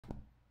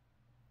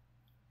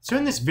So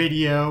in this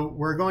video,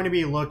 we're going to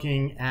be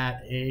looking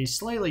at a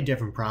slightly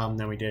different problem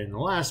than we did in the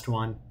last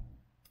one.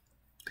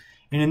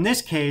 And in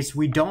this case,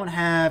 we don't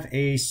have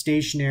a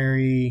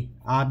stationary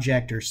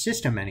object or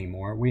system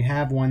anymore. We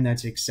have one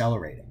that's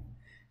accelerating.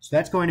 So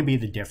that's going to be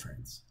the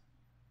difference.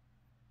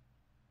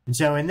 And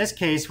so in this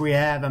case, we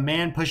have a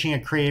man pushing a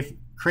crate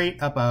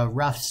up a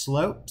rough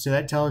slope. So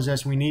that tells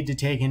us we need to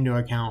take into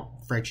account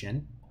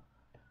friction.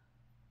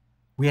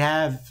 We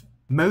have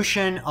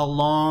motion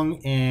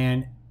along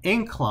an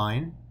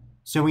incline.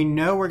 So we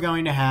know we're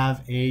going to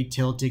have a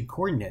tilted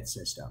coordinate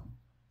system.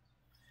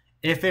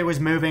 If it was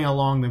moving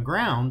along the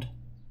ground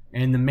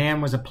and the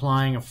man was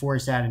applying a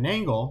force at an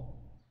angle,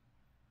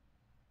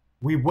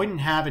 we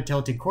wouldn't have a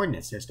tilted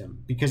coordinate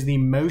system because the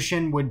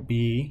motion would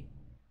be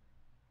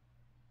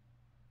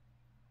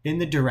in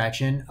the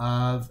direction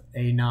of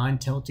a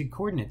non-tilted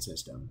coordinate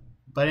system.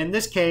 But in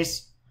this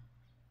case,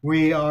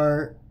 we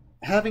are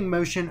having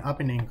motion up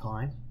an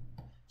incline.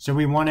 So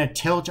we want to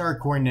tilt our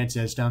coordinate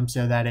system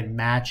so that it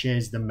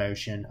matches the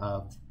motion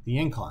of the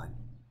incline.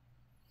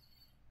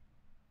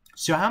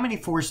 So how many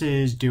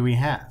forces do we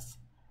have?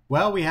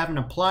 Well, we have an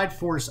applied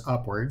force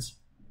upwards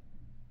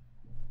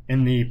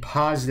in the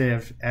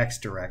positive x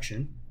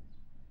direction.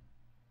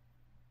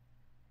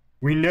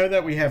 We know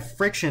that we have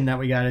friction that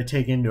we got to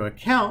take into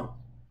account.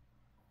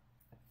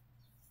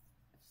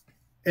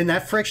 And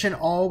that friction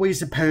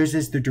always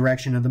opposes the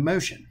direction of the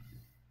motion.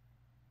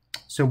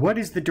 So what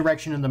is the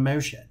direction of the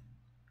motion?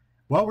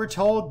 Well, we're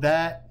told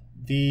that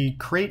the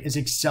crate is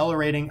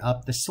accelerating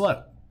up the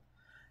slope.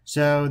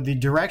 So the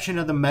direction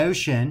of the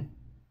motion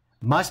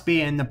must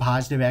be in the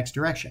positive x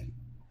direction.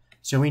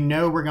 So we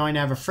know we're going to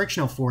have a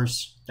frictional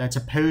force that's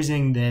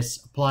opposing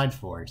this applied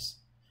force,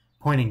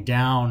 pointing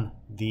down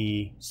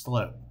the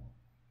slope.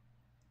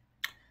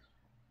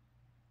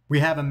 We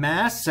have a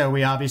mass, so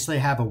we obviously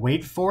have a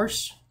weight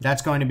force.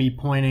 That's going to be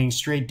pointing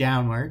straight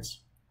downwards.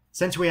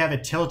 Since we have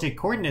a tilted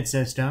coordinate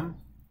system,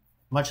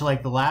 much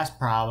like the last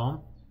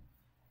problem,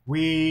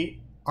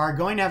 we are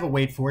going to have a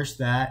weight force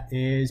that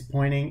is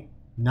pointing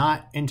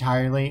not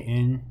entirely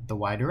in the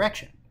y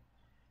direction.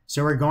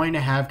 So we're going to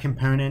have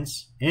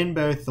components in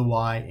both the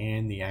y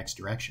and the x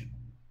direction.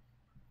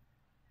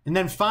 And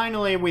then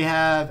finally, we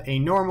have a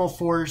normal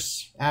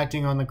force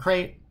acting on the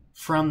crate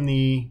from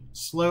the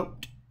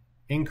sloped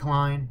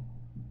incline.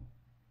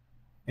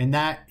 And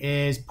that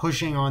is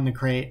pushing on the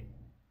crate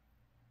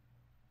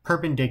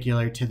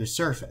perpendicular to the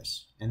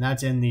surface. And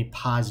that's in the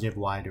positive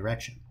y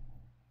direction.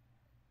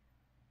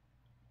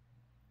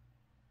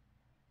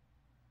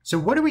 So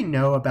what do we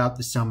know about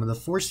the sum of the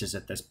forces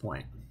at this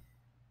point?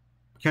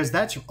 Because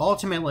that's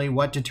ultimately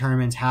what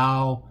determines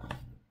how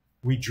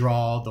we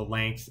draw the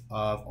length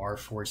of our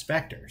force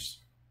vectors.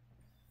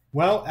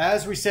 Well,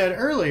 as we said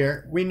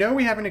earlier, we know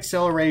we have an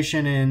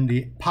acceleration in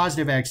the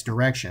positive x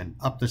direction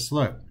up the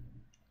slope.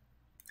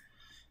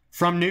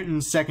 From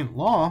Newton's second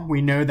law,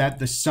 we know that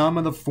the sum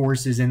of the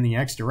forces in the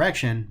x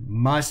direction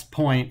must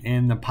point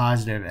in the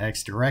positive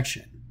x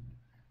direction.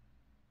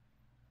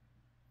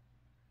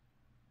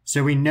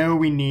 So we know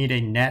we need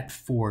a net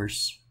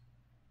force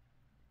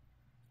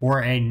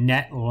or a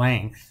net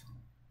length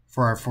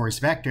for our force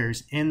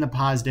vectors in the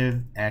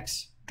positive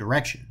x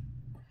direction.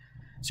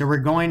 So we're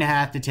going to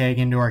have to take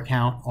into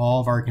account all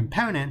of our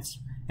components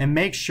and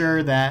make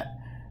sure that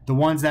the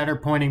ones that are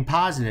pointing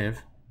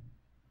positive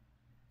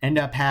end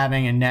up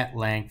having a net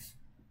length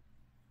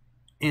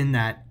in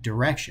that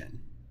direction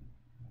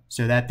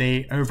so that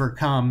they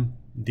overcome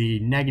the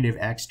negative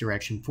x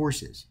direction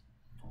forces.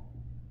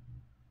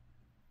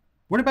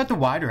 What about the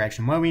y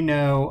direction? What do we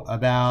know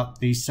about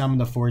the sum of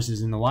the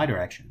forces in the y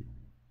direction?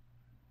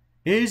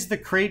 Is the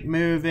crate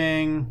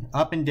moving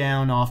up and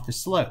down off the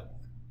slope?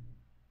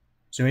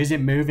 So is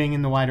it moving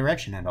in the y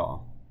direction at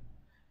all?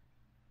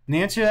 And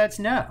the answer to that's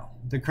no.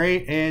 The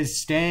crate is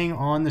staying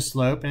on the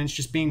slope and it's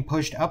just being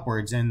pushed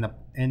upwards in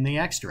the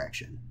x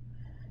direction.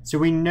 So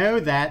we know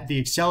that the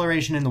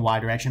acceleration in the y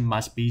direction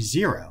must be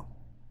 0.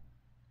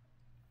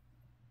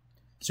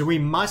 So we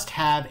must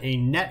have a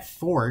net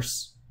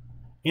force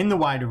in the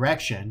y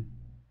direction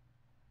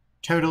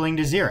totaling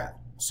to 0.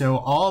 So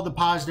all the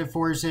positive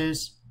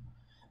forces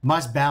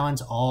must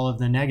balance all of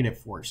the negative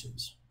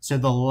forces. So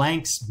the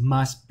lengths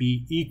must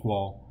be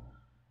equal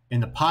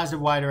in the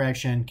positive y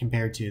direction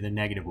compared to the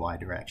negative y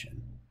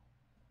direction.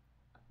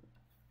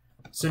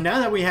 So now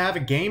that we have a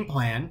game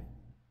plan,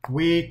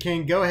 we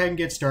can go ahead and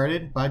get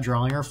started by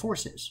drawing our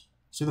forces.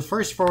 So the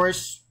first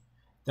force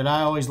that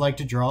I always like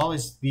to draw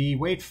is the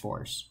weight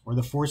force, or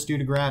the force due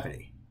to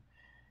gravity.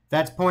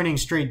 That's pointing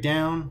straight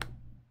down.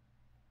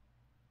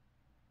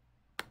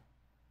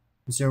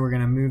 And so we're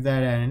going to move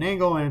that at an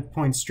angle and it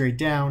points straight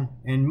down.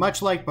 And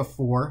much like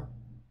before,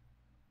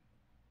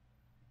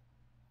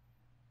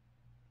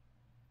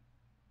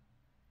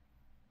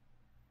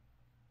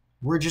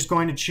 we're just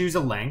going to choose a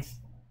length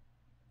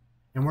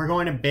and we're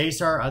going to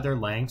base our other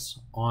lengths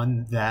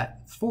on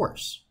that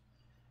force.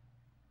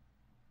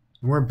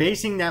 We're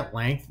basing that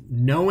length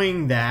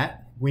knowing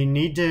that we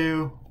need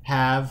to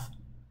have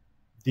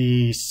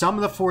the sum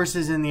of the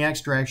forces in the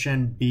x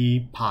direction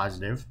be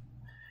positive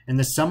and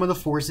the sum of the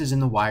forces in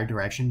the y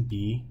direction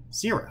be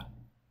 0.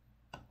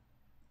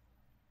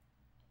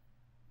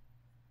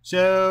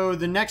 So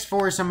the next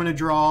force I'm going to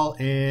draw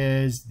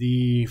is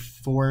the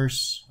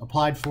force,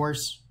 applied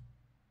force,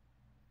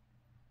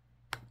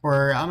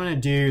 or I'm going to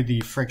do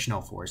the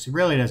frictional force. It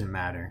really doesn't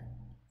matter.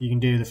 You can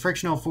do the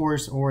frictional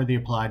force or the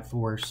applied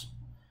force.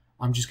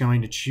 I'm just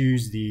going to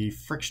choose the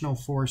frictional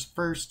force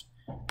first.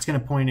 It's going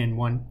to point in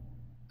one,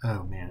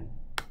 oh man,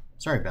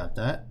 sorry about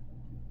that.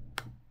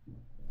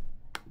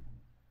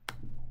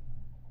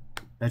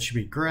 That should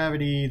be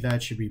gravity,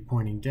 that should be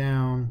pointing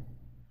down.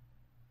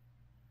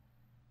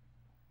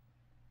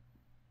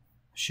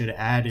 Should have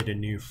added a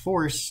new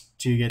force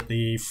to get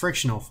the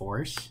frictional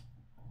force.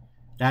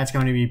 That's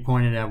going to be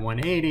pointed at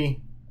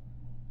 180.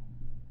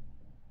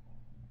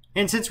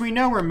 And since we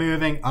know we're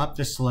moving up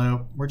the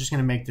slope, we're just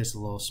going to make this a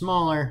little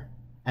smaller.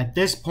 At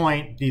this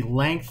point, the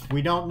length,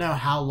 we don't know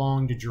how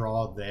long to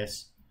draw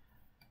this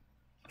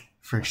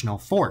frictional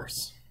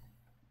force,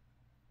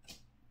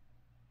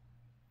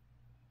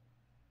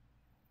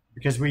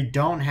 because we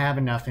don't have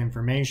enough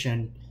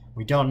information.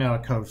 We don't know a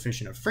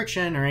coefficient of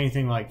friction or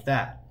anything like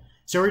that.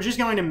 So we're just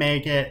going to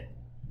make it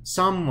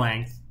some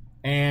length,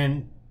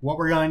 and what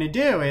we're going to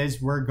do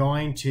is we're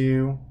going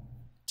to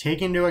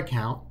take into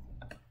account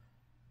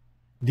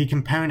the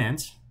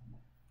components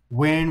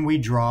when we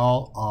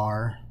draw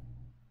our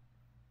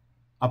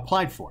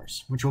applied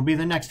force, which will be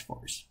the next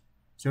force.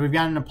 So we've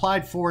got an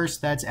applied force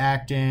that's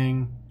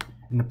acting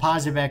in the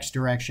positive x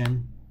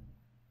direction.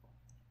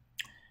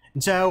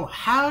 And so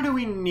how do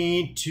we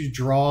need to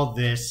draw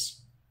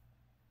this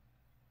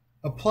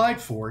applied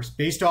force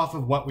based off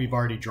of what we've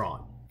already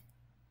drawn?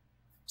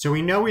 So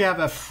we know we have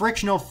a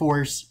frictional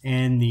force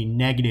in the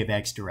negative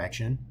x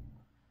direction.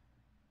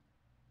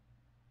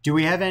 Do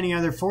we have any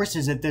other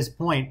forces at this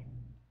point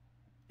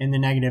in the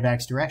negative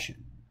x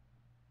direction?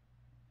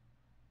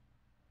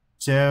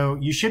 So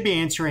you should be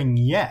answering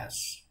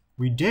yes,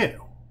 we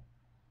do.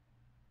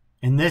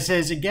 And this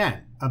is,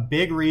 again, a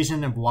big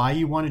reason of why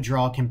you want to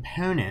draw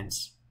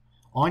components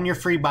on your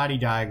free body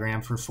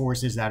diagram for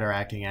forces that are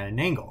acting at an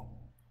angle,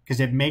 because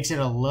it makes it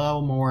a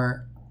little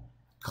more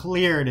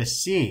clear to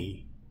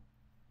see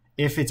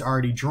if it's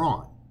already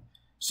drawn.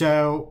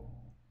 So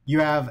you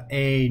have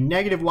a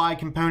negative y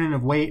component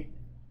of weight,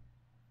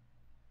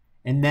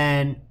 and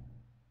then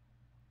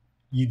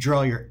you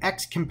draw your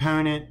x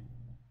component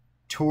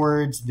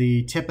towards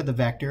the tip of the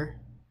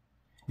vector.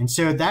 And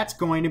so that's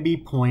going to be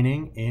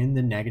pointing in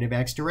the negative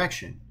x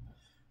direction.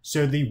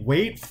 So the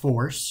weight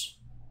force,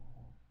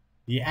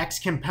 the x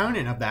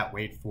component of that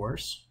weight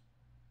force,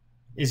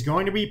 is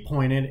going to be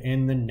pointed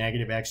in the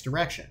negative x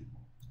direction.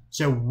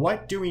 So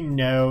what do we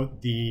know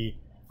the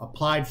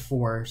applied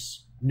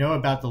force, know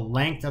about the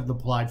length of the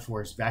applied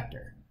force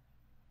vector?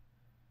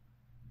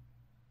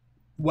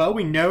 Well,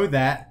 we know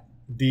that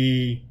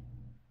the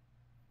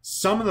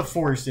sum of the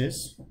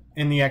forces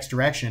in the x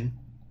direction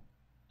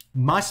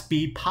must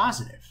be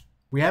positive.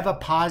 We have a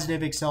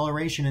positive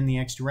acceleration in the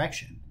x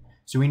direction.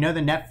 So we know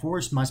the net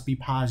force must be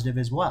positive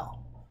as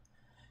well.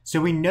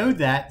 So we know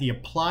that the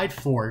applied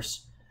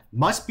force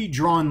must be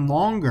drawn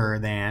longer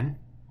than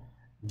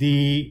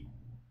the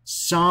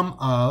sum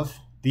of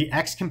the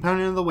x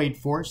component of the weight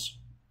force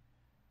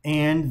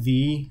and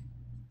the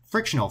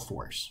frictional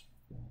force.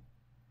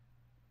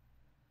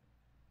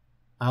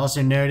 I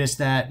also noticed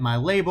that my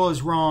label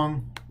is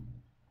wrong.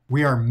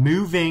 We are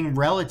moving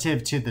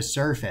relative to the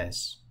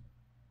surface.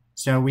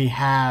 So we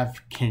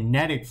have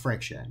kinetic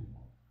friction.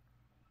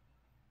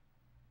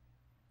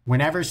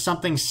 Whenever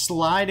something's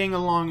sliding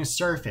along a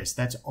surface,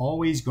 that's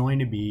always going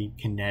to be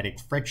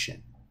kinetic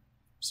friction.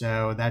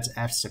 So that's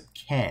F sub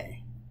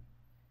K.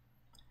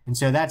 And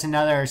so that's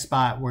another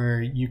spot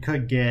where you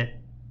could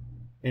get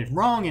it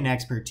wrong in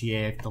Expert TA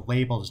if the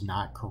label is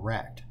not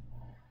correct.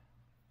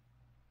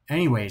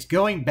 Anyways,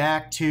 going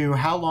back to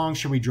how long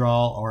should we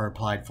draw our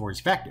applied force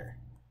vector?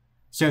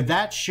 So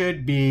that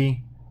should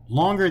be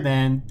longer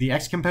than the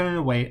x component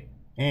of weight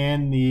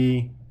and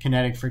the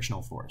kinetic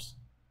frictional force.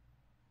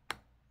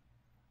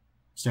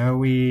 So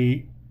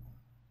we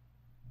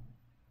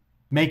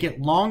make it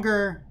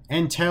longer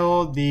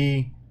until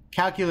the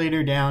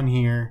calculator down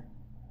here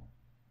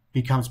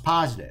becomes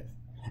positive.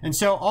 And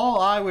so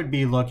all I would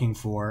be looking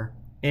for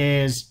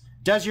is,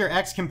 does your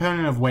x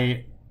component of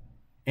weight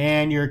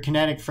and your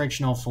kinetic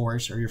frictional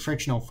force, or your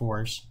frictional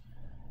force,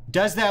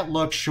 does that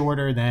look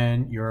shorter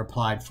than your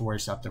applied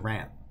force up the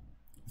ramp?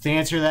 If the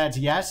answer to that's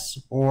yes,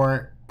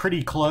 or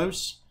pretty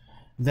close,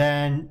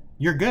 then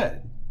you're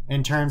good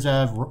in terms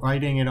of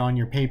writing it on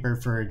your paper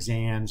for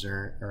exams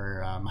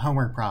or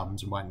homework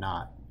problems and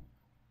whatnot.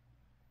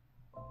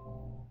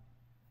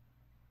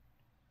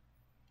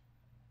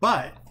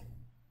 But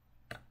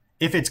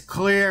if it's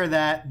clear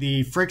that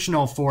the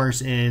frictional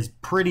force is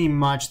pretty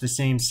much the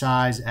same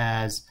size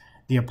as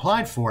the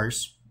applied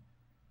force,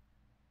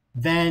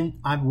 then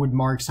I would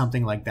mark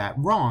something like that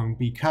wrong,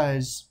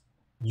 because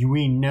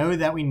we know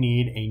that we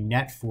need a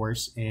net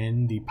force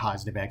in the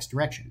positive x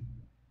direction.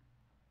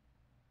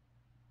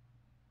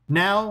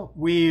 Now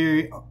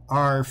we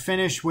are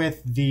finished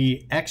with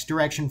the x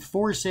direction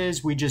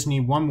forces. We just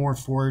need one more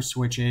force,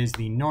 which is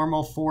the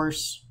normal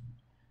force.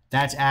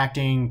 That's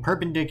acting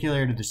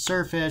perpendicular to the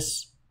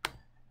surface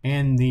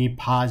in the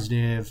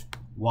positive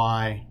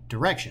y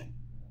direction.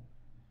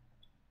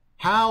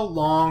 How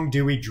long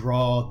do we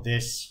draw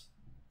this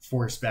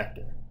force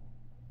vector?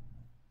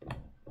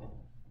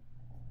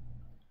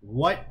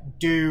 What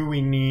do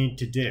we need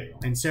to do?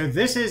 And so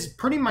this is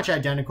pretty much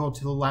identical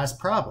to the last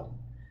problem.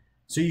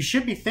 So you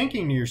should be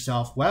thinking to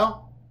yourself,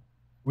 well,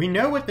 we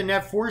know what the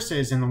net force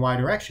is in the y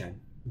direction.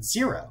 It's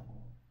 0.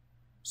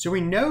 So we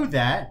know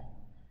that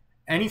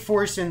any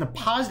force in the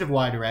positive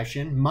y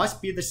direction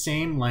must be the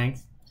same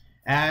length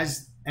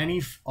as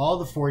all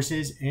the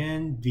forces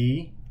in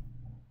the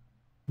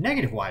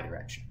negative y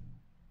direction.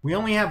 We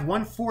only have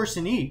one force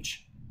in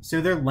each,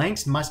 so their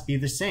lengths must be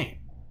the same.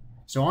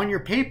 So on your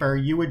paper,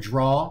 you would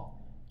draw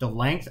the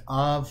length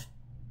of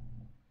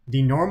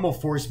the normal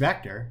force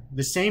vector,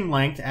 the same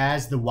length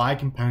as the y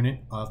component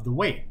of the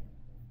weight.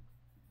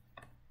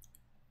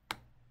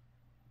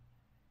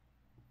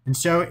 And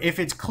so if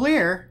it's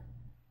clear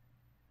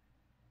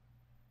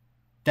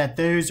that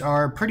those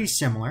are pretty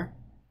similar,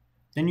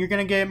 then you're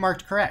going to get it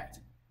marked correct.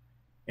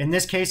 In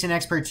this case, in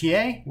Expert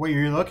TA, what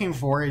you're looking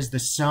for is the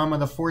sum of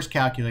the force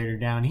calculator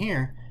down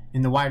here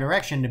in the y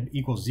direction to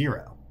equal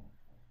 0.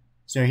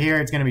 So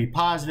here it's going to be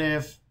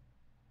positive.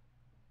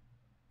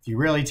 If you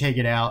really take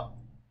it out,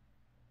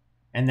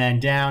 and then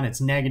down it's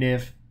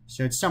negative,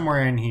 so it's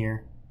somewhere in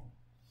here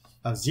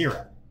of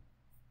 0.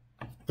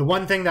 The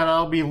one thing that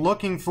I'll be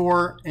looking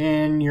for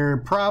in your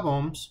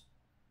problems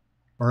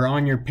or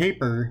on your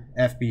paper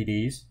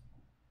FBDs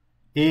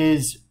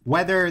is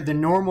whether the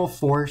normal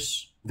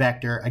force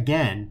vector,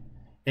 again,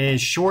 is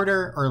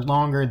shorter or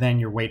longer than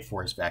your weight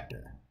force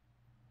vector.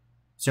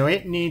 So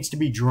it needs to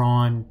be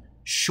drawn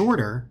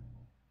shorter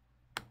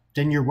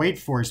than your weight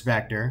force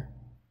vector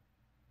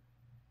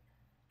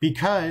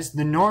because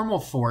the normal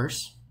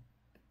force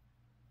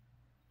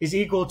is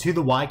equal to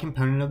the y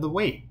component of the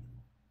weight,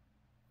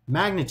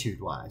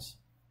 magnitude-wise.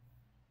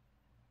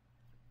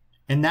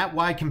 And that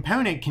y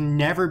component can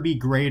never be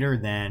greater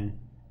than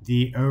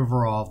the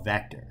overall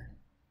vector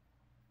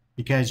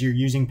because you're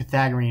using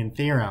Pythagorean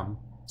theorem,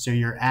 so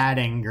you're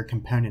adding your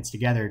components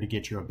together to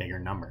get you a bigger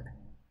number,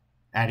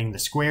 adding the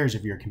squares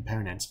of your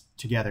components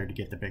together to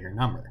get the bigger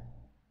number.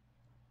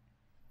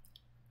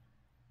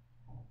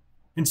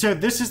 And so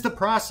this is the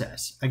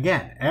process.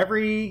 Again,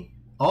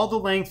 all the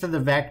length of the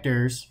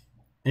vectors,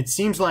 it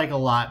seems like a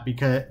lot,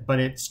 but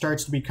it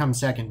starts to become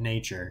second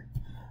nature.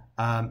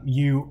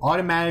 You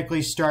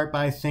automatically start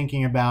by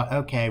thinking about,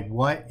 okay,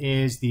 what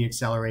is the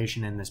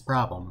acceleration in this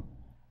problem?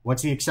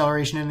 What's the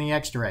acceleration in the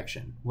x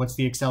direction? What's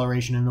the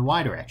acceleration in the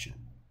y direction?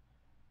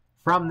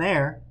 From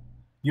there,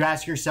 you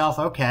ask yourself,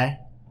 okay,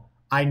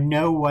 I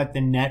know what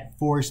the net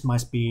force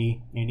must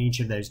be in each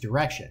of those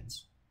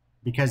directions,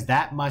 because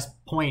that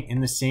must point in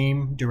the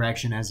same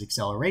direction as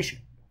acceleration.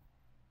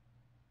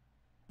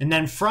 And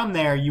then from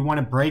there, you want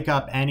to break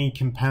up any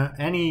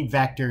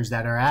vectors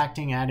that are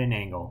acting at an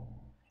angle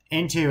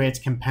into its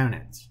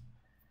components.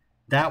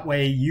 That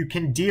way you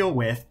can deal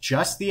with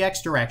just the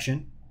x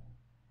direction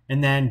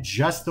and then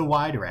just the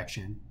y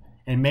direction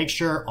and make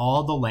sure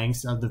all the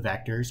lengths of the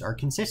vectors are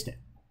consistent.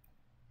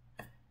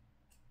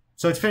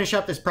 So let's finish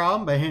up this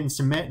problem by hitting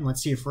submit and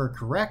let's see if we're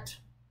correct.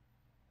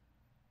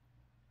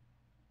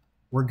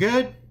 We're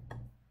good.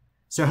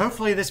 So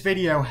hopefully this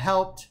video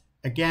helped.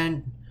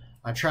 Again,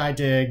 I tried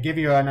to give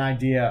you an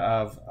idea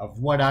of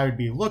what I would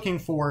be looking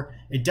for.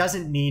 It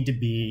doesn't need to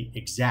be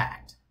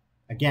exact.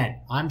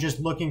 Again, I'm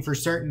just looking for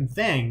certain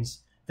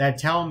things that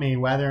tell me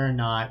whether or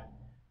not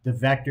the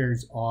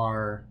vectors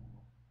are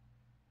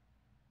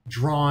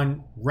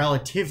drawn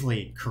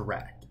relatively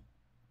correct.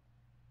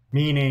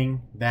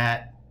 Meaning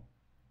that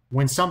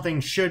when something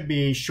should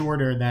be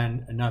shorter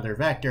than another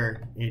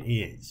vector, it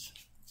is.